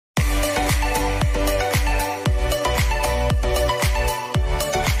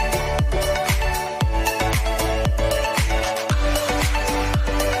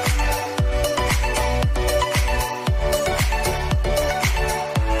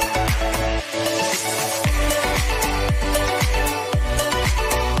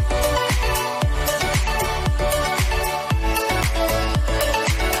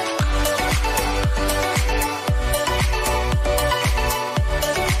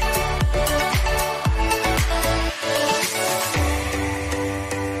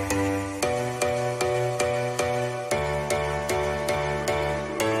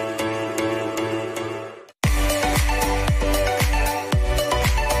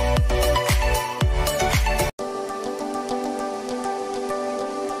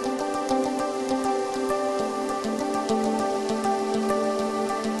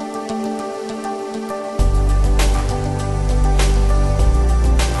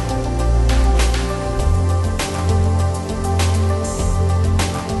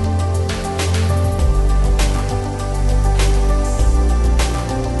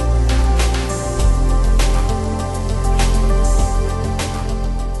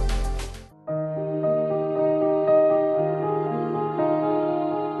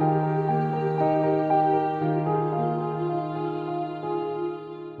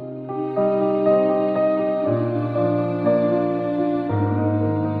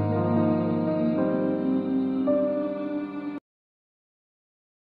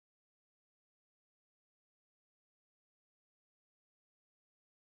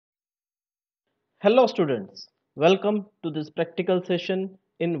Hello students, welcome to this practical session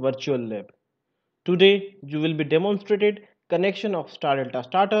in virtual lab. Today you will be demonstrated connection of star delta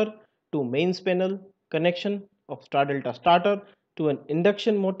starter to mains panel, connection of star delta starter to an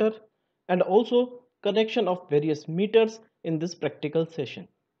induction motor, and also connection of various meters in this practical session.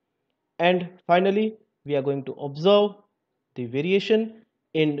 And finally we are going to observe the variation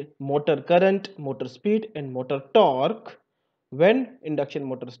in motor current, motor speed and motor torque when induction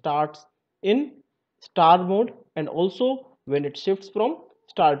motor starts in star mode and also when it shifts from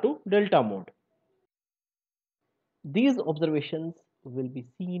star to delta mode. These observations will be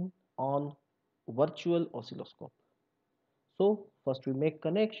seen on virtual oscilloscope. So first we make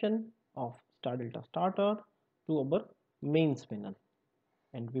connection of star delta starter to our mains panel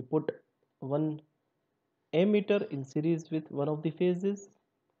and we put one ammeter in series with one of the phases.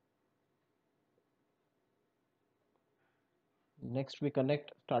 Next we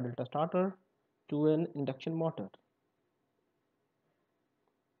connect star delta starter to an induction motor.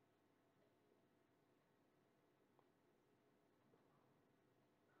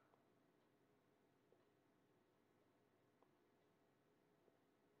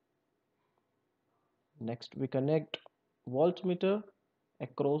 Next we connect voltmeter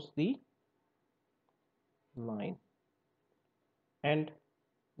across the line, and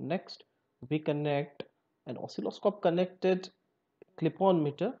next we connect an oscilloscope connected clip-on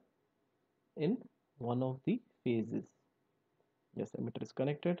meter in one of the phases. Yes, emitter is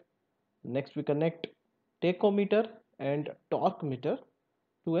connected. Next we connect tachometer and torque meter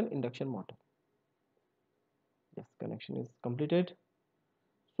to an induction motor. Yes, connection is completed.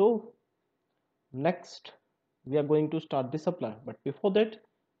 So next we are going to start the supply, but before that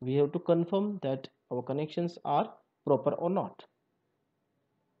we have to confirm that our connections are proper or not.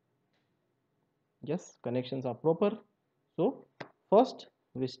 Yes, connections are proper. So first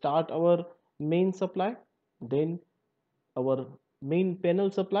we start our main supply, then our main panel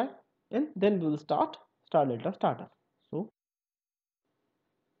supply, and then we will start star delta starter.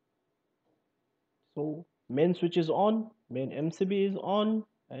 So main switch is on, main MCB is on,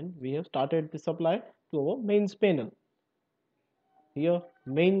 and we have started the supply to our mains panel. Here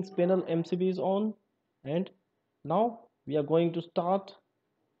mains panel MCB is on, and now we are going to start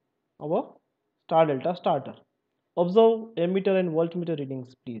our star delta starter. Observe ammeter and voltmeter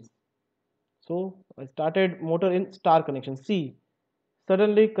readings please. So I started motor in star connection. See,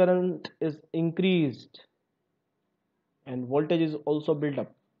 suddenly current is increased and voltage is also built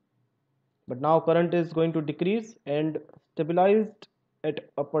up. But now current is going to decrease and stabilized at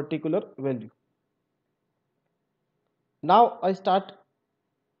a particular value. Now I start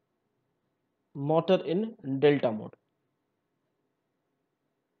motor in delta mode.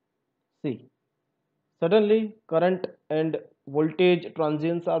 See, suddenly current and voltage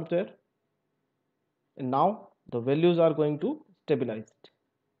transients are there, and now the values are going to stabilize.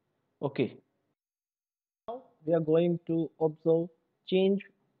 Okay, now we are going to observe change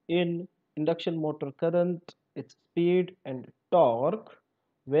in induction motor current, its speed and torque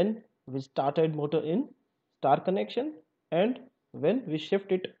when we started motor in star connection and when we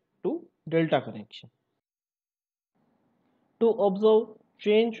shift it to delta connection. To observe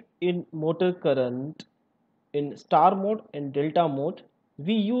change in motor current in star mode and delta mode,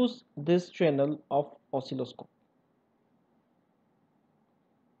 we use this channel of oscilloscope.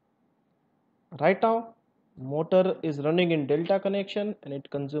 Right now motor is running in delta connection and it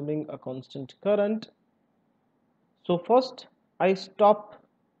consuming a constant current. So first I stop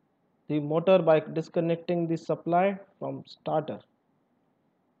the motor by disconnecting the supply from starter.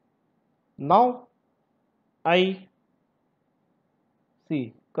 Now I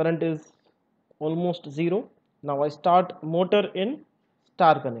see current is almost zero. Now I start motor in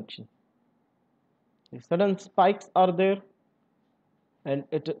star connection. The sudden spikes are there and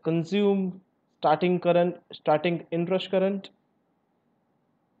it consume starting current, starting inrush current,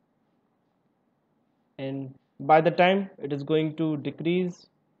 and by the time it is going to decrease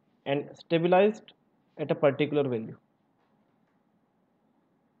and stabilized at a particular value.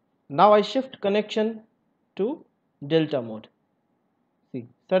 Now I shift connection to delta mode. See,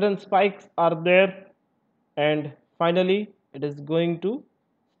 sudden spikes are there and finally it is going to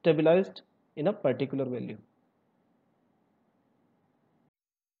stabilized in a particular value.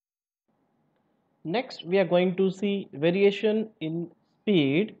 Next we are going to see variation in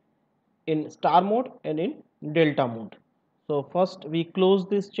speed in star mode and in delta mode. So first we close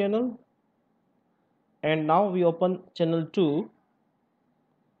this channel and now we open channel 2.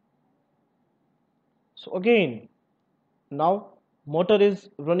 So again now motor is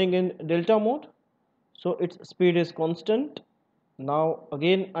running in delta mode, so its speed is constant Now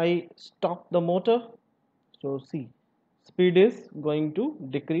again I stop the motor. So see, speed is going to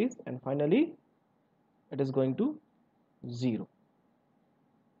decrease and finally it is going to 0.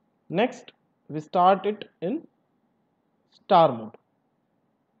 Next we start it in star mode.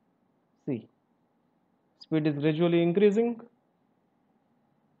 See, speed is gradually increasing.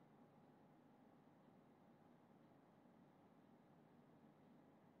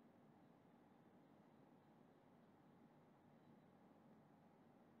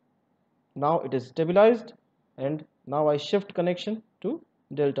 Now it is stabilized and now I shift connection to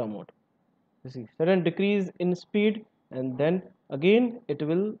delta mode. You see sudden decrease in speed and then again it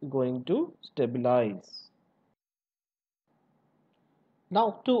will going to stabilize.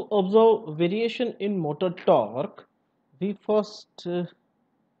 Now to observe variation in motor torque, we first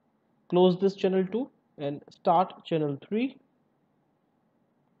close this channel 2 and start channel 3.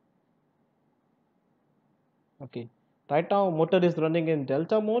 Okay, right now motor is running in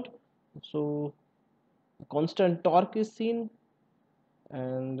delta mode, so constant torque is seen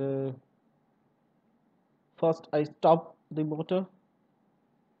and first I stop the motor.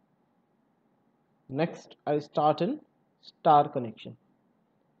 Next I start in star connection.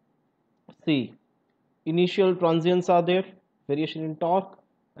 See, initial transients are there, variation in torque,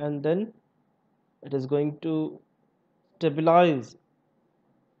 and then it is going to stabilize,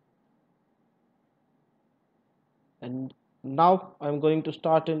 and now I'm going to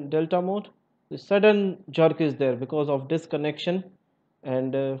start in delta mode. The sudden jerk is there because of disconnection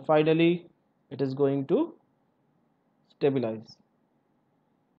and finally it is going to stabilize.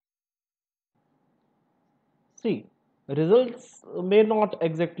 See, results may not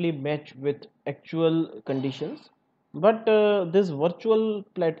exactly match with actual conditions, but this virtual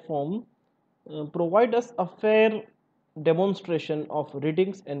platform provide us a fair demonstration of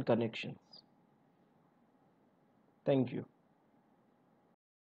readings and connections. Thank you.